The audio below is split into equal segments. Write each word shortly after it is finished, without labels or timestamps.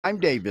I'm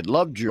David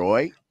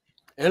Lovejoy,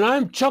 And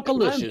I'm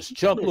Chuckalicious,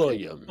 Chuck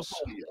Williams.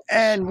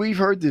 and we've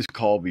heard this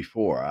call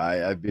before.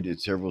 I've been at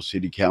several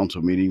city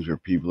council meetings where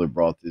people have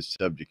brought this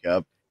subject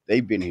up.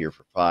 They've been here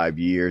for 5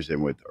 years,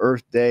 and with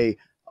Earth Day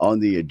on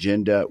the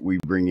agenda, we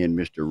bring in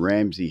Mr.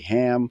 Ramsey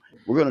Hamm.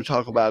 We're going to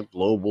talk about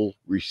Global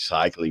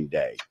Recycling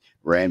Day.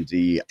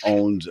 Ramsey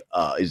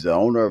is the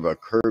owner of a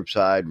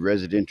curbside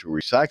residential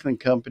recycling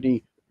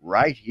company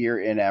right here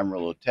in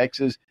Amarillo,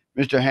 Texas.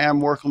 Mr. Hamm,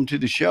 welcome to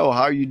the show.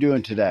 How are you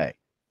doing today?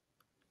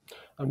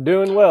 I'm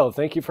doing well.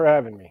 Thank you for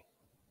having me.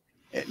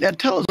 Now,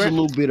 tell us a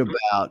little bit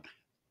about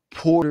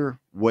Porter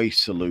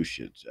Waste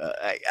Solutions.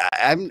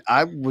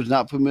 I was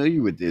not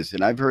familiar with this,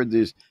 and I've heard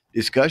this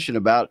discussion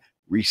about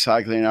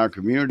recycling in our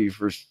community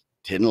for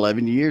 10,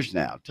 11 years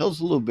now. Tell us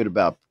a little bit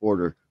about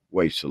Porter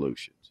Waste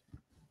Solutions.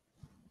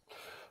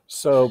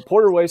 So,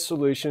 Porter Waste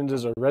Solutions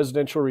is a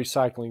residential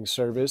recycling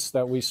service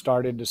that we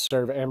started to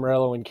serve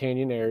Amarillo and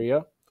Canyon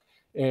area.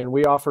 And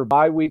we offer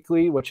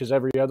bi-weekly, which is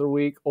every other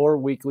week, or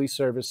weekly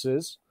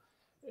services.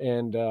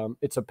 And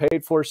it's a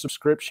paid for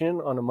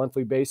subscription on a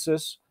monthly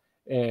basis.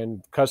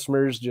 And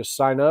customers just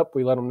sign up.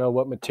 We let them know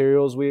what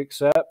materials we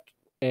accept,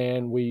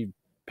 and we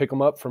pick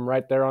them up from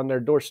right there on their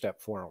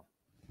doorstep for them.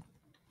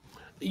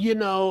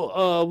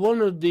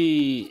 One of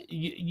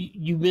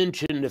you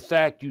mentioned the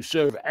fact you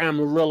serve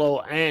Amarillo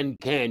and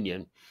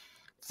Canyon.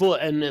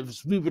 And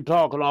as we were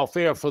talking off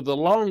air, for the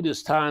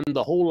longest time,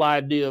 the whole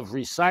idea of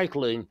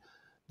recycling,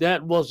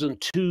 that wasn't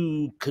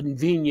too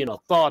convenient a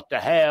thought to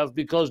have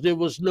because there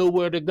was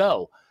nowhere to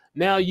go.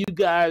 Now you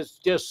guys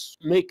just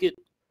make it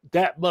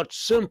that much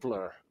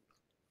simpler,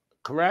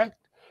 correct?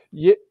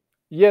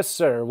 Yes,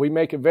 sir. We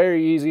make it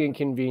very easy and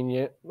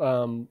convenient.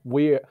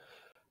 We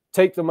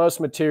take the most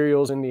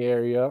materials in the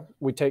area.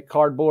 We take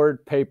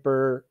cardboard,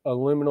 paper,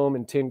 aluminum,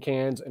 and tin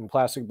cans, and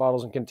plastic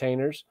bottles and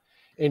containers.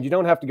 And you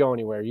don't have to go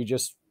anywhere. You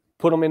just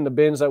put them in the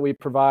bins that we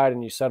provide,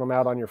 and you set them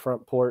out on your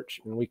front porch,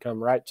 and we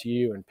come right to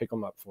you and pick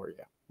them up for you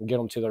and get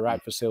them to the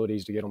right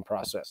facilities to get them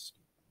processed.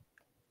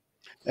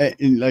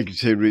 And like you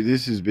said,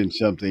 this has been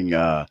something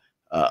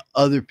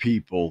other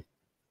people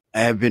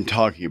have been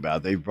talking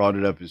about. They've brought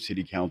it up in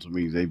city council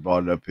meetings. They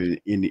brought it up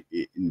in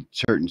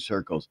certain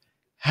circles.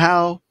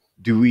 How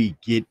do we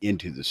get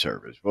into the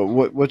service?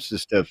 What's the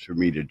steps for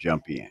me to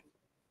jump in?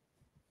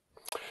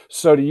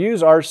 So to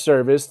use our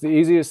service, the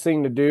easiest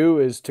thing to do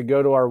is to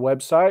go to our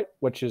website,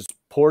 which is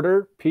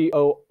Porter,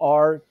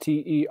 Porter,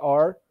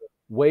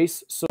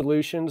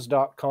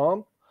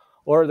 wastesolutions.com,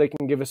 or they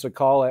can give us a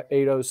call at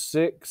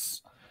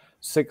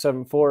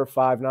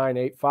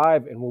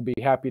 806-674-5985, and we'll be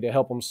happy to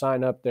help them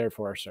sign up there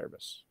for our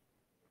service.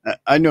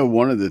 I know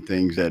one of the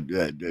things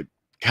that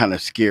kind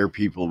of scare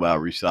people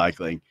about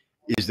recycling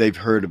is they've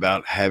heard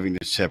about having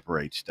to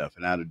separate stuff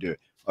and how to do it.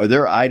 Are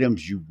there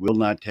items you will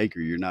not take or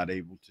you're not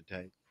able to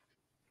take?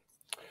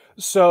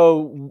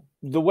 So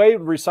the way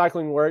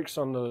recycling works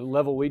on the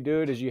level we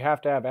do it is you have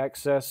to have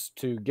access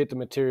to get the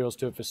materials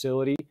to a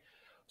facility.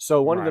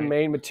 So one of the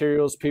main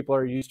materials people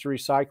are used to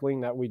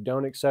recycling that we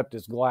don't accept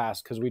is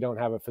glass because we don't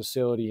have a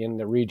facility in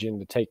the region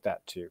to take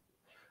that to.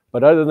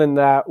 But other than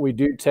that, we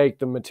do take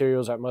the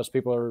materials that most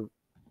people are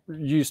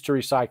used to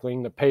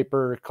recycling: the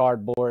paper,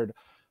 cardboard,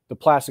 the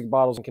plastic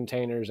bottles and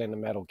containers, and the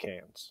metal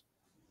cans.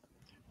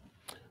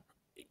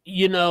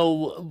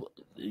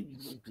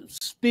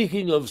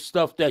 Speaking of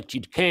stuff that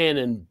you can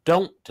and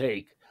don't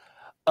take,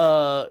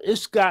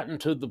 it's gotten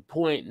to the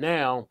point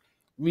now,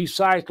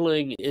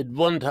 recycling at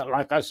one time,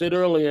 like I said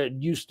earlier, it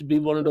used to be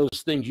one of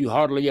those things you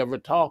hardly ever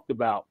talked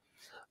about.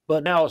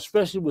 But now,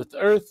 especially with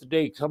Earth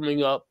Day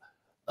coming up,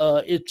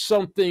 it's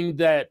something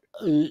that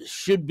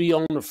should be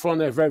on the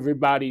front of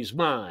everybody's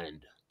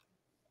mind.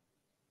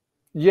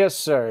 Yes,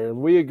 sir.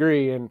 We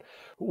agree. And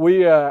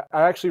we are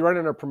actually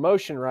running a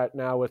promotion right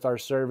now with our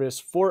service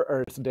for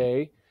Earth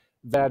Day.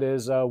 That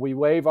is, we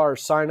waive our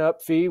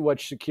sign-up fee,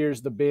 which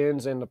secures the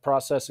bins and the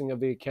processing of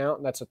the account.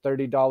 And that's a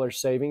 $30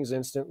 savings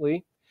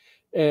instantly.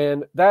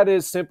 And that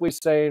is simply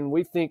saying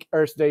we think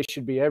Earth Day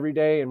should be every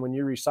day. And when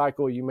you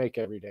recycle, you make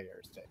every day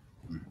Earth Day.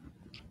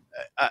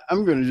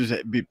 I'm going to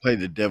just play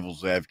the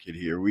devil's advocate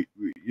here.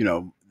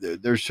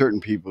 There's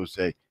certain people who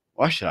say,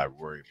 why should I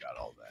worry about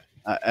all that?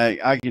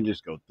 I can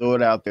just go throw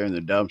it out there in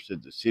the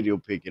dumpster. The city will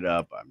pick it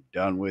up. I'm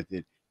done with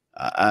it.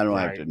 I don't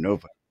have to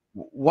know.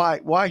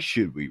 Why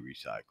should we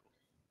recycle?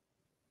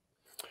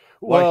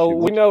 Well,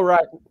 we know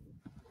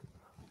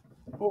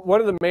one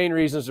of the main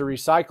reasons to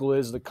recycle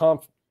is the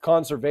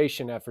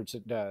conservation efforts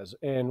it does.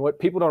 And what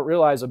people don't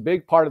realize, a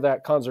big part of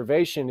that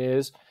conservation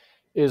is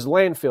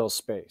landfill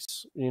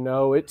space.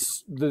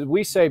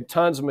 We save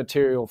tons of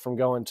material from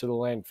going to the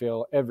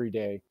landfill every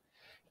day.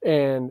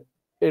 And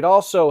it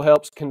also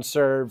helps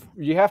conserve.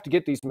 You have to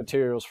get these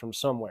materials from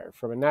somewhere,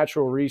 from a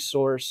natural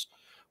resource,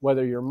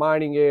 whether you're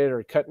mining it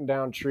or cutting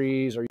down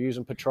trees or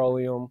using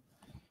petroleum.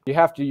 You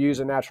have to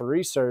use a natural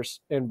resource,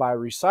 and by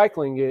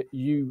recycling it,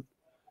 you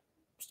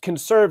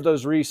conserve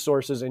those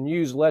resources and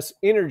use less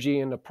energy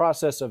in the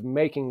process of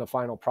making the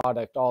final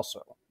product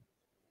also.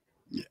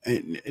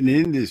 And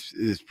in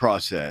this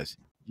process,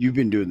 You've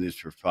been doing this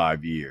for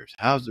 5 years.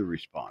 How's the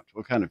response?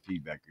 What kind of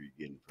feedback are you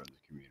getting from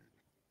the community?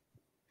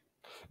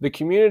 The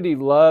community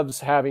loves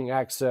having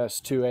access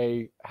to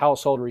a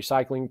household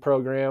recycling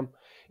program.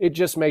 It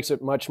just makes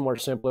it much more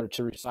simpler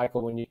to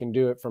recycle when you can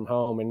do it from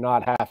home and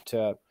not have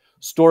to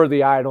store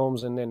the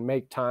items and then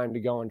make time to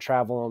go and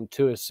travel them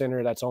to a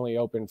center that's only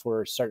open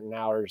for certain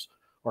hours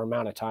or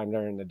amount of time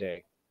during the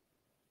day.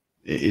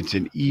 It's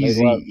an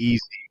They love. easy.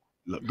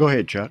 Go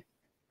ahead, Chuck.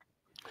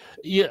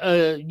 Yeah,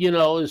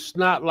 it's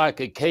not like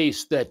a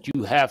case that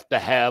you have to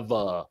have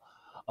a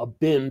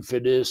bin for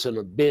this and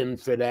a bin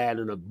for that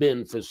and a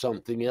bin for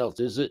something else,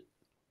 is it?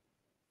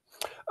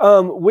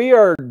 We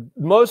are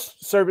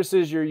most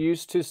services you're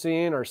used to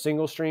seeing are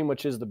single stream,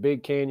 which is the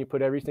big can you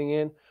put everything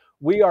in.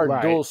 We are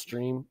Right. dual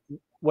stream,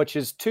 which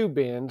is 2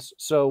 bins.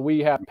 So we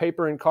have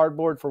paper and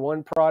cardboard for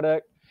one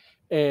product,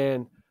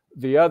 and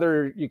the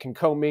other you can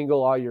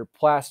commingle all your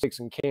plastics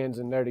and cans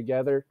in there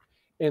together.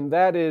 And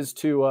that is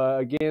to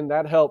again,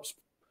 that helps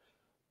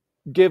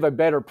give a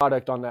better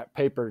product on that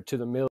paper to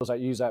the mills that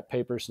use that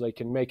paper so they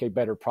can make a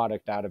better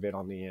product out of it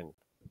on the end.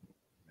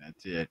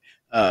 That's it.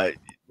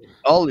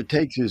 All it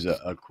takes is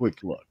a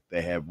quick look.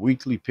 They have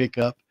weekly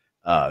pickup,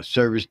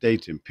 service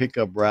dates, and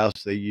pickup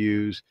routes they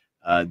use.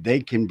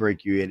 They can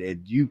break you in,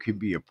 and you can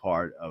be a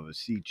part of a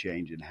sea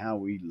change in how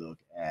we look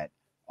at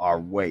our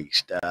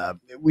waste.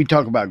 We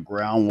talk about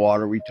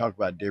groundwater, we talk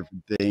about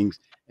different things,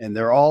 and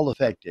they're all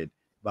affected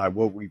by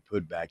what we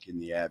put back in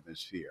the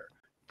atmosphere.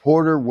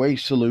 Porter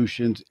Waste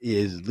Solutions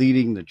is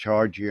leading the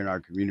charge here in our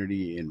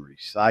community in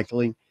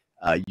recycling.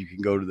 You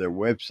can go to their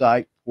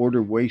website,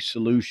 Porter Waste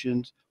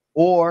Solutions,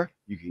 or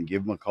you can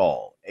give them a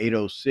call,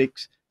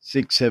 806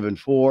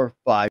 674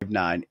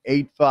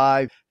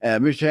 5985.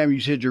 Mr. Hamm, you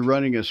said you're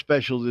running a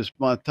special this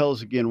month. Tell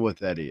us again what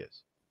that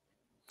is.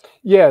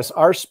 Yes,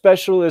 our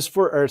special is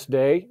for Earth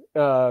Day.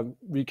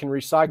 You can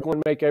recycle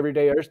and make every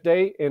day Earth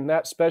Day, and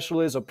that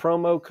special is a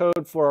promo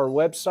code for our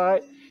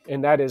website,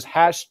 and that is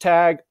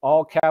hashtag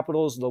all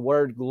capitals the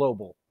word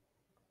global.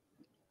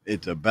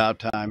 It's about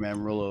time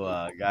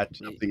Amarillo got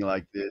something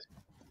like this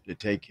to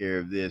take care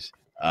of this.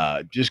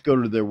 Just go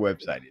to their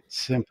website. It's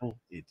simple,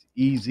 it's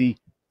easy,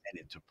 and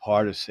it's a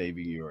part of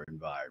saving your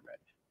environment.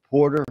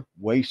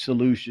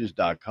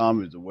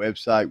 PorterWasteSolutions.com is the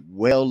website,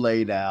 well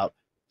laid out,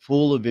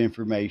 full of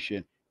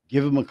information.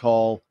 Give them a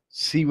call,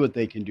 see what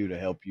they can do to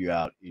help you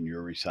out in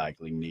your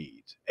recycling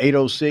needs.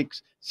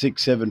 806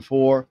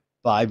 674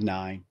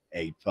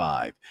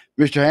 5985.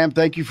 Mr. Hamm,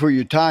 thank you for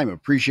your time.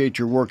 Appreciate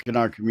your work in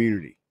our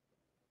community.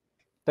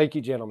 Thank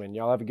you, gentlemen.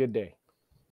 Y'all have a good day.